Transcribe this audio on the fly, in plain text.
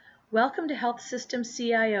Welcome to Health System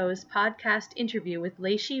CIO's podcast interview with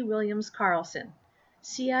Laishy Williams-Carlson,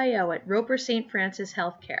 CIO at Roper St. Francis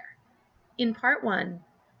Healthcare. In part one,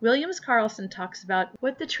 Williams-Carlson talks about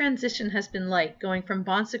what the transition has been like going from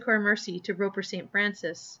Bon Secours Mercy to Roper St.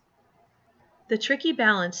 Francis, the tricky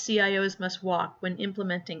balance CIOs must walk when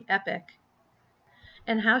implementing Epic,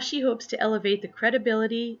 and how she hopes to elevate the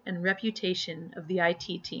credibility and reputation of the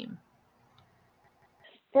IT team.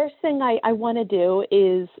 First thing I want to do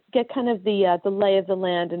is get kind of the lay of the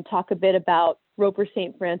land and talk a bit about Roper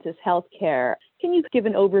St. Francis Healthcare. Can you give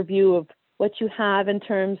an overview of what you have in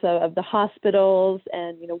terms of the hospitals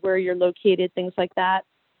and where you're located, things like that?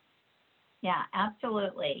 Yeah,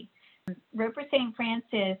 absolutely. Roper St.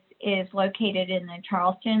 Francis is located in the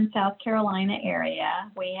Charleston, South Carolina area.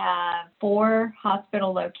 We have 4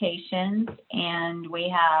 hospital locations, and we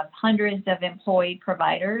have hundreds of employed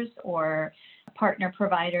providers or partner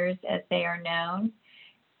providers as they are known.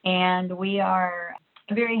 And we are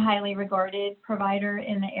a very highly regarded provider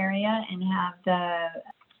in the area and have the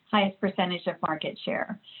highest percentage of market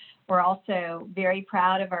share. We're also very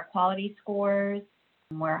proud of our quality scores.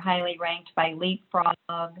 We're highly ranked by Leapfrog,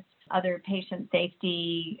 other patient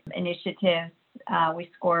safety initiatives. We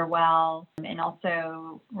score well, and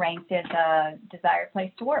also ranked as a desired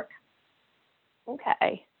place to work.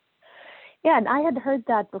 Okay. Yeah, and I had heard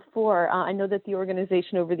that before. I know that the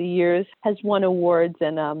organization over the years has won awards,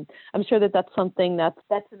 and I'm sure that that's something that's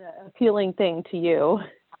an appealing thing to you.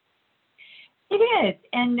 It is,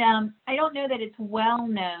 and I don't know that it's well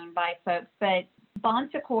known by folks, but Bon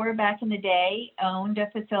Secours back in the day owned a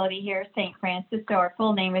facility here at St. Francis, so our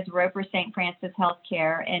full name is Roper St. Francis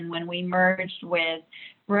Healthcare, and when we merged with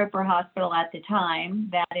Roper Hospital at the time,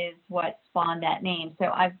 that is what spawned that name.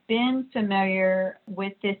 So I've been familiar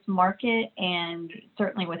with this market and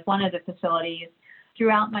certainly with one of the facilities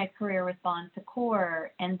throughout my career with Bon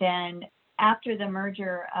Secours, and then after the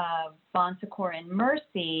merger of Bon Secours and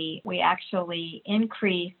Mercy, we actually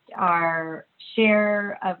increased our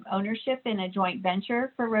share of ownership in a joint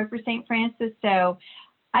venture for Roper St. Francis. So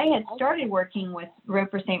I had started working with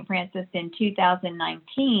Roper St. Francis in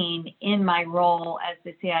 2019 in my role as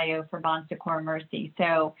the CIO for Bon Secours Mercy.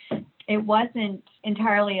 So it wasn't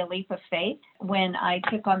entirely a leap of faith when I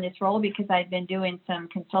took on this role because I'd been doing some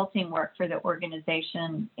consulting work for the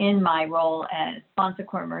organization in my role as Bon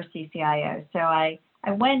Secours Mercy CIO. So I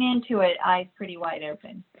went into it eyes pretty wide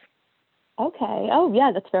open. Okay. Oh,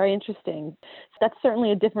 yeah, that's very interesting. That's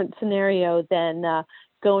certainly a different scenario than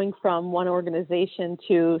going from one organization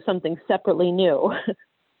to something separately new.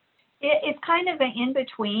 It's kind of an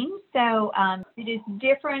in-between. So it is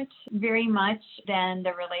different very much than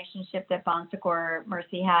the relationship that Bon Secours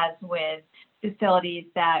Mercy has with facilities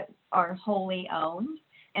that are wholly owned.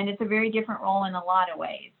 And it's a very different role in a lot of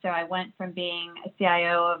ways. So I went from being a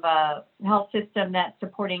CIO of a health system that's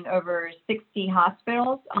supporting over 60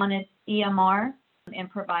 hospitals on its EMR and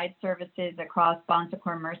provides services across Bon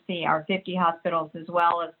Secours Mercy, our 50 hospitals, as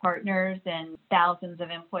well as partners and thousands of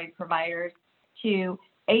employed providers, to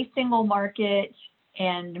a single market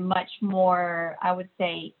and much more, I would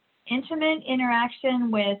say, intimate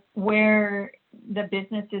interaction with where the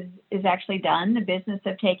business is actually done, the business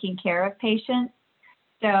of taking care of patients.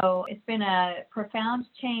 So it's been a profound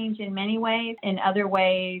change in many ways. In other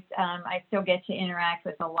ways, I still get to interact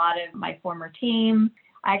with a lot of my former team.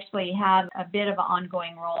 I actually have a bit of an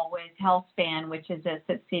ongoing role with HealthSpan, which is a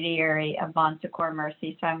subsidiary of Bon Secours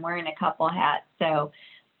Mercy. So I'm wearing a couple hats. So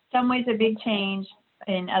some ways a big change.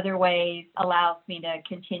 In other ways, allows me to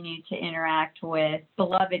continue to interact with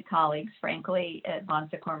beloved colleagues, frankly, at Bon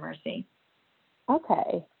Secours Mercy.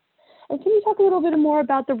 Okay. And can you talk a little bit more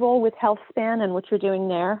about the role with HealthSpan and what you're doing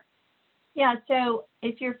there? Yeah, so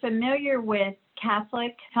if you're familiar with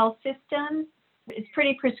Catholic health systems, it's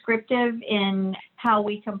pretty prescriptive in how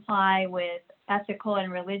we comply with ethical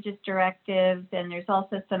and religious directives, and there's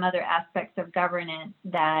also some other aspects of governance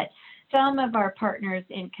that some of our partners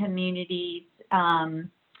in communities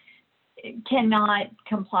cannot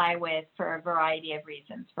comply with for a variety of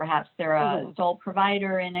reasons. Perhaps they're a sole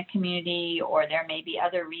provider in a community, or there may be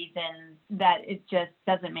other reasons that it just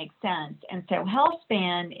doesn't make sense. And so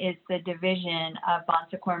HealthSpan is the division of Bon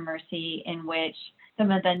Secours Mercy in which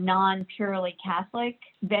some of the non-purely Catholic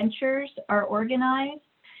ventures are organized.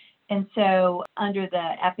 And so under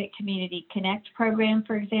the Epic Community Connect program,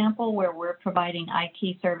 for example, where we're providing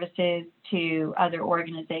IT services to other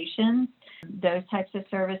organizations, those types of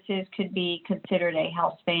services could be considered a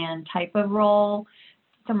HealthSpan type of role.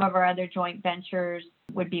 Some of our other joint ventures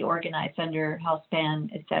would be organized under HealthSpan,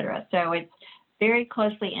 et cetera. So it's very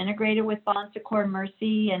closely integrated with Bon Secours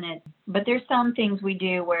Mercy, but there's some things we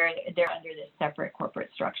do where they're under this separate corporate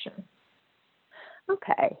structure.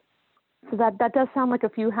 Okay. So that does sound like a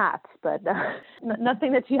few hats, but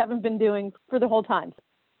nothing that you haven't been doing for the whole time.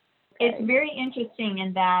 Okay. It's very interesting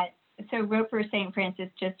in that, so Roper St. Francis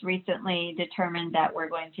just recently determined that we're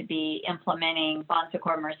going to be implementing Bon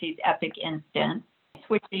Secours Mercy's Epic instance,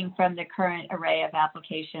 switching from the current array of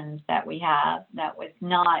applications that we have. That was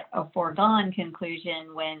not a foregone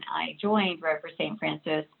conclusion when I joined Roper St.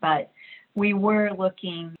 Francis, but we were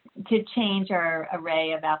looking to change our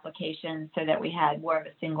array of applications so that we had more of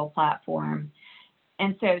a single platform.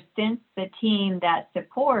 And so since the team that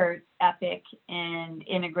supports Epic and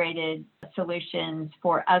integrated solutions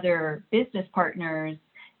for other business partners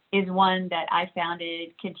is one that I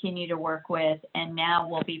founded, continue to work with, and now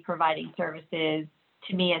will be providing services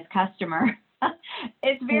to me as customer.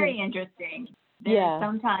 It's very interesting. There's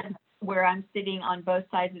sometimes where I'm sitting on both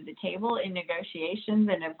sides of the table in negotiations.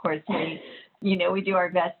 And of course, we do our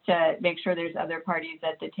best to make sure there's other parties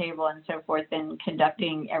at the table and so forth, and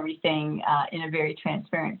conducting everything in a very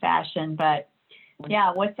transparent fashion. But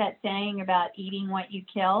yeah, what's that saying about eating what you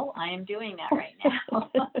kill? I am doing that right now.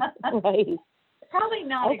 Right. Probably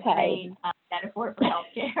not a great metaphor for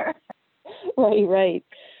healthcare. Right.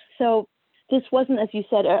 So this wasn't, as you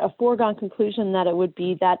said, a foregone conclusion that it would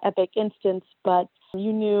be that Epic instance, but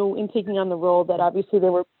you knew in taking on the role that obviously they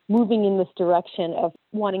were moving in this direction of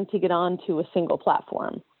wanting to get on to a single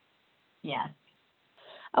platform. Yes.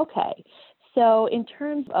 Okay. So in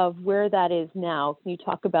terms of where that is now, can you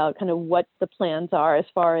talk about kind of what the plans are as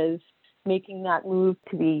far as making that move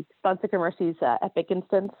to the Bon Secours Mercy's Epic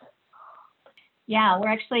instance? Yeah, we're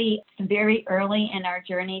actually very early in our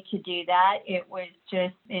journey to do that. It was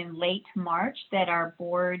just in late March that our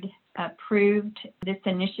board approved this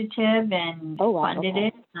initiative and funded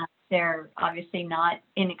it. They're obviously not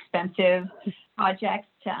inexpensive projects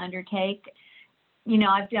to undertake.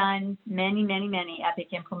 I've done many Epic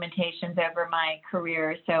implementations over my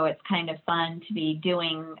career, so it's kind of fun to be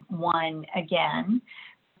doing one again.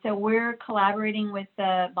 So we're collaborating with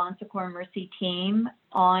the Bon Secours Mercy team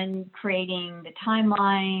on creating the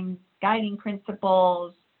timeline, guiding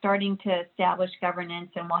principles, starting to establish governance,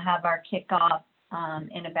 and we'll have our kickoff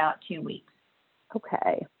in about 2 weeks.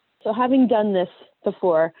 Okay. So having done this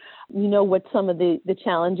before, you know what some of the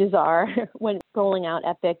challenges are when rolling out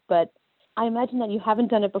Epic, but I imagine that you haven't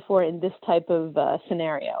done it before in this type of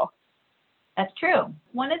scenario. That's true.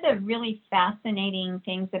 One of the really fascinating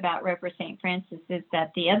things about Roper St. Francis is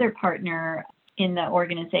that the other partner in the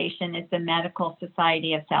organization is the Medical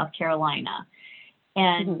Society of South Carolina.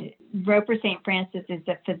 And Roper St. Francis is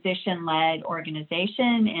a physician-led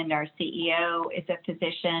organization, and our CEO is a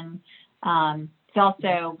physician. He's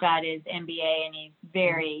also got his MBA, and he's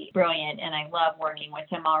very brilliant, and I love working with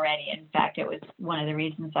him already. In fact, it was one of the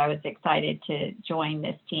reasons I was excited to join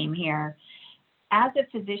this team here. As a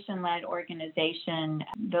physician-led organization,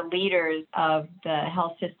 the leaders of the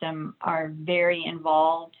health system are very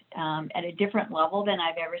involved at a different level than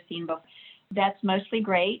I've ever seen before. That's mostly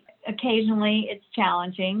great. Occasionally, it's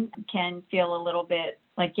challenging, can feel a little bit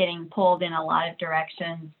like getting pulled in a lot of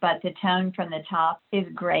directions, but the tone from the top is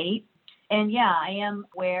great. And yeah, I am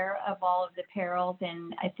aware of all of the perils,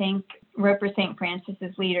 and I think Roper St.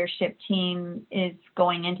 Francis's leadership team is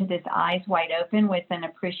going into this eyes wide open with an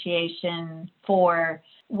appreciation for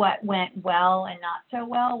what went well and not so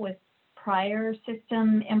well with prior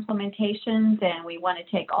system implementations, and we want to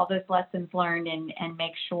take all those lessons learned and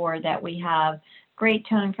make sure that we have great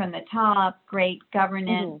tone from the top, great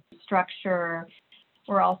governance structure.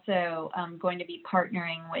 We're also going to be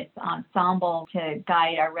partnering with Ensemble to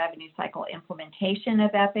guide our revenue cycle implementation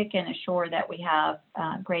of Epic and assure that we have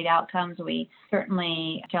great outcomes. We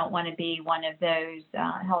certainly don't want to be one of those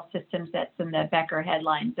health systems that's in the Becker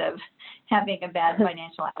headlines of having a bad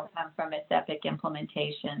financial outcome from its Epic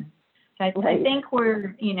implementation. So I think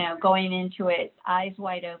we're, going into it eyes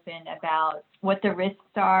wide open about what the risks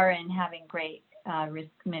are and having great risk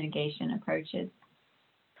mitigation approaches.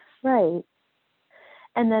 Right.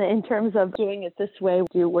 And then in terms of doing it this way,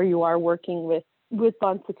 where you are working with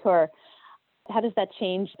Bon Secours, how does that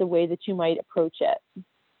change the way that you might approach it?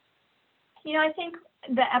 I think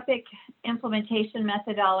the Epic implementation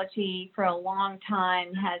methodology for a long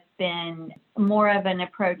time has been more of an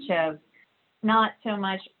approach of not so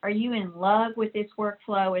much, are you in love with this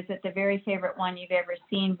workflow? Is it the very favorite one you've ever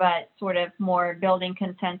seen? But sort of more building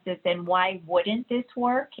consensus and why wouldn't this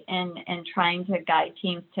work? And trying to guide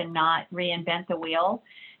teams to not reinvent the wheel.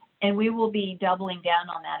 And we will be doubling down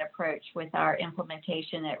on that approach with our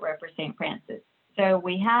implementation at Roper St. Francis. So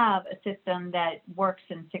we have a system that works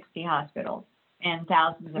in 60 hospitals. and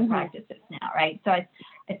thousands of practices now, right? So I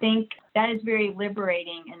think that is very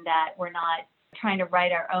liberating in that we're not trying to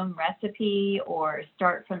write our own recipe or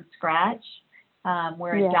start from scratch.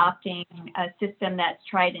 We're adopting a system that's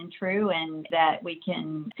tried and true and that we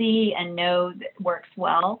can see and know that works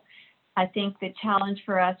well. I think the challenge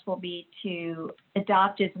for us will be to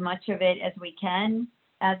adopt as much of it as we can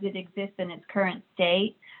as it exists in its current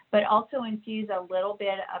state, but also infuse a little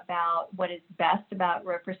bit about what is best about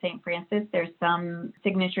Roper St. Francis. There's some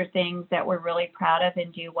signature things that we're really proud of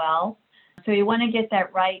and do well. So we want to get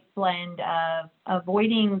that right blend of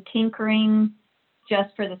avoiding tinkering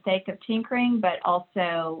just for the sake of tinkering, but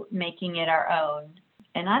also making it our own.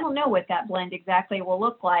 And I don't know what that blend exactly will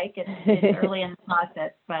look like. It's early in the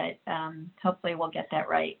process, but hopefully we'll get that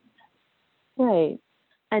right. Right.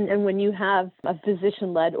 And when you have a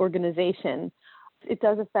physician-led organization, it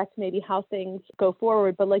does affect maybe how things go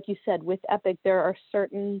forward. But like you said, with Epic, there are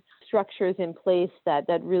certain structures in place that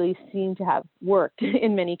really seem to have worked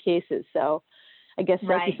in many cases. So I guess,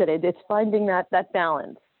 like you said, it's finding that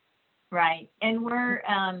balance. Right. And we're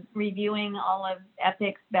reviewing all of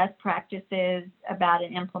Epic's best practices about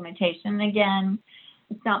an implementation. Again,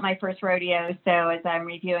 it's not my first rodeo. So as I'm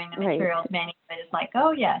reviewing the materials manual, it's like,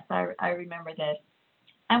 oh, yes, I remember this.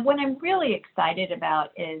 And what I'm really excited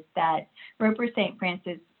about is that Roper St.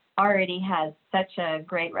 Francis already has such a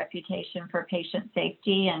great reputation for patient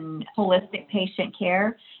safety and holistic patient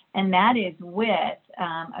care. And that is with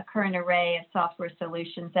a current array of software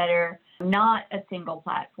solutions that are not a single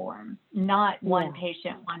platform, not one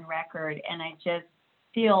patient, one record. And I just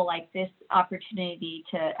feel like this opportunity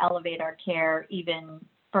to elevate our care even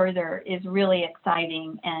further is really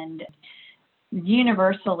exciting. And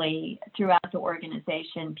universally throughout the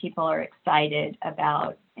organization, people are excited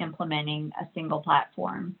about implementing a single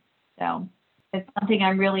platform. So it's something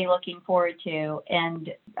I'm really looking forward to. And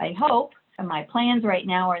I hope, and my plans right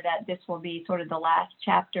now are that this will be sort of the last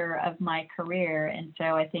chapter of my career. And so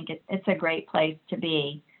I think it's a great place to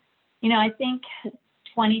be. You know, I think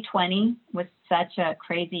 2020 was such a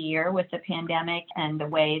crazy year with the pandemic and the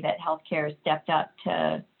way that healthcare stepped up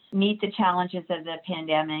to meet the challenges of the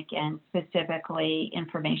pandemic, and specifically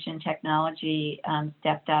information technology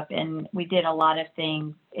stepped up. And we did a lot of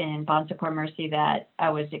things in Bon Secours Mercy that I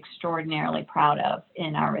was extraordinarily proud of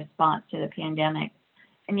in our response to the pandemic.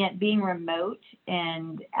 And yet being remote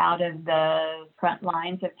and out of the front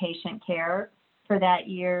lines of patient care for that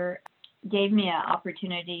year gave me an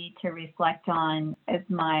opportunity to reflect on, as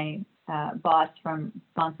my boss from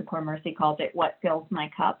Bon Secours Mercy calls it, what fills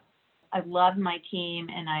my cup. I love my team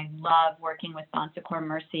and I love working with Bon Secours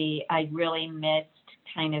Mercy. I really missed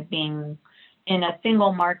kind of being in a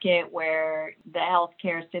single market where the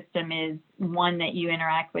healthcare system is one that you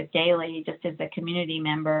interact with daily, just as a community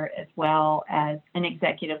member as well as an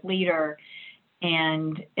executive leader.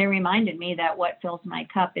 And it reminded me that what fills my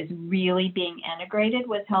cup is really being integrated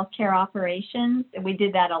with healthcare operations. We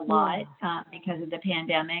did that a lot because of the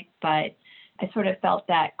pandemic, but I sort of felt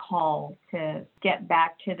that call to get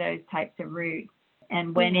back to those types of roots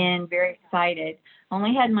and went in very excited.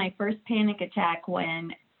 Only had my first panic attack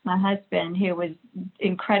when my husband, who was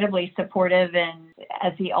incredibly supportive and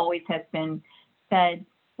as he always has been, said,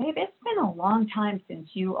 "Babe, it's been a long time since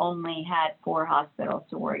you only had 4 hospitals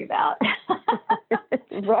to worry about."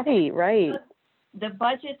 Right. The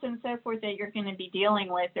budgets and so forth that you're going to be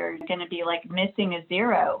dealing with are going to be like missing a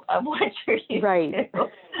zero of what you're used to.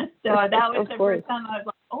 So that was the first time I was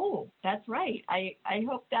like, oh, that's right. I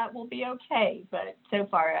hope that will be okay. But so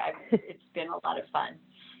far, it's been a lot of fun.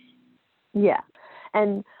 Yeah.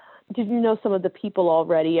 And did you know some of the people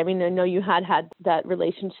already? I mean, I know you had that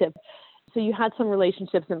relationship. So you had some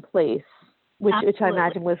relationships in place, which I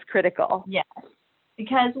imagine was critical. Yes.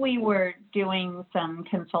 Because we were doing some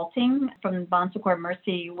consulting from Bon Secours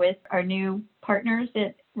Mercy with our new partners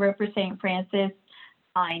at Roper St. Francis,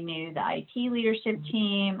 I knew the IT leadership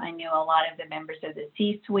team. I knew a lot of the members of the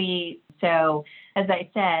C-suite. So as I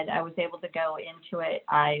said, I was able to go into it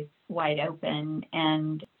eyes wide open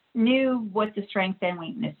and knew what the strengths and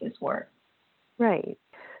weaknesses were. Right.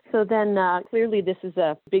 So then clearly this is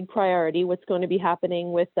a big priority, what's going to be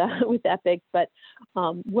happening with Epic, but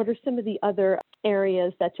what are some of the other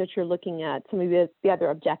areas that you're looking at, some of the other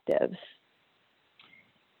objectives?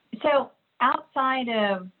 So outside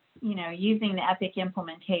of, using the Epic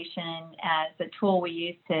implementation as a tool we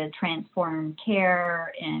use to transform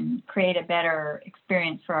care and create a better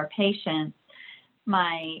experience for our patients,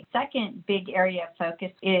 my second big area of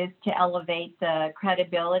focus is to elevate the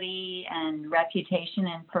credibility and reputation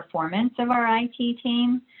and performance of our IT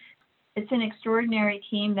team. It's an extraordinary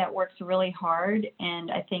team that works really hard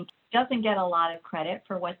and I think doesn't get a lot of credit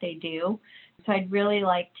for what they do. So I'd really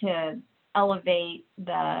like to elevate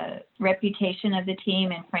the reputation of the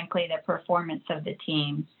team and, frankly, the performance of the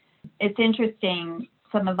team. It's interesting,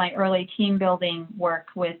 some of my early team building work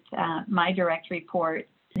with my direct report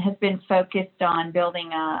has been focused on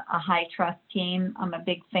building a high trust team. I'm a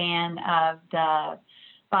big fan of the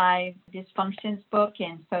 5 Dysfunctions book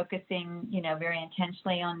and focusing, very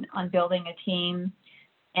intentionally on building a team.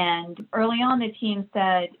 And early on, the team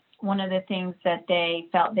said one of the things that they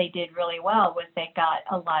felt they did really well was they got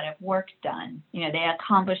a lot of work done. They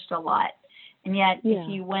accomplished a lot. And yet, if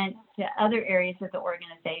you went to other areas of the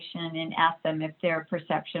organization and asked them if their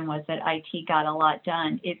perception was that IT got a lot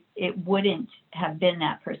done, it wouldn't have been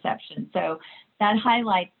that perception. So that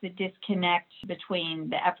highlights the disconnect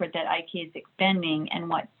between the effort that IT is expending and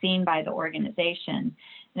what's seen by the organization.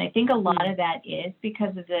 And I think a lot of that is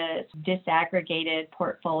because of the disaggregated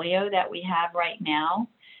portfolio that we have right now.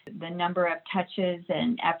 The number of touches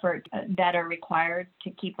and effort that are required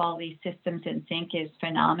to keep all these systems in sync is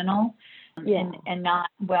phenomenal. And not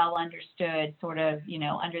well understood sort of,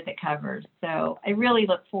 under the covers. So I really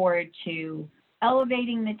look forward to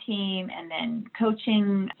elevating the team and then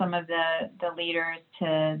coaching some of the leaders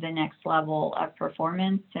to the next level of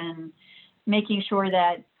performance and making sure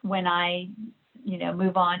that when I,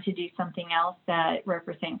 move on to do something else, that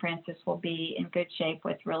Roper St. Francis will be in good shape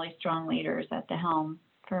with really strong leaders at the helm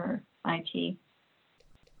for IT.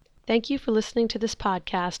 Thank you for listening to this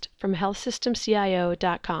podcast from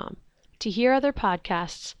healthsystemcio.com. To hear other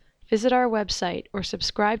podcasts, visit our website or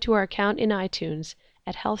subscribe to our account in iTunes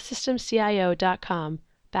at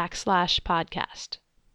healthsystemcio.com/podcast.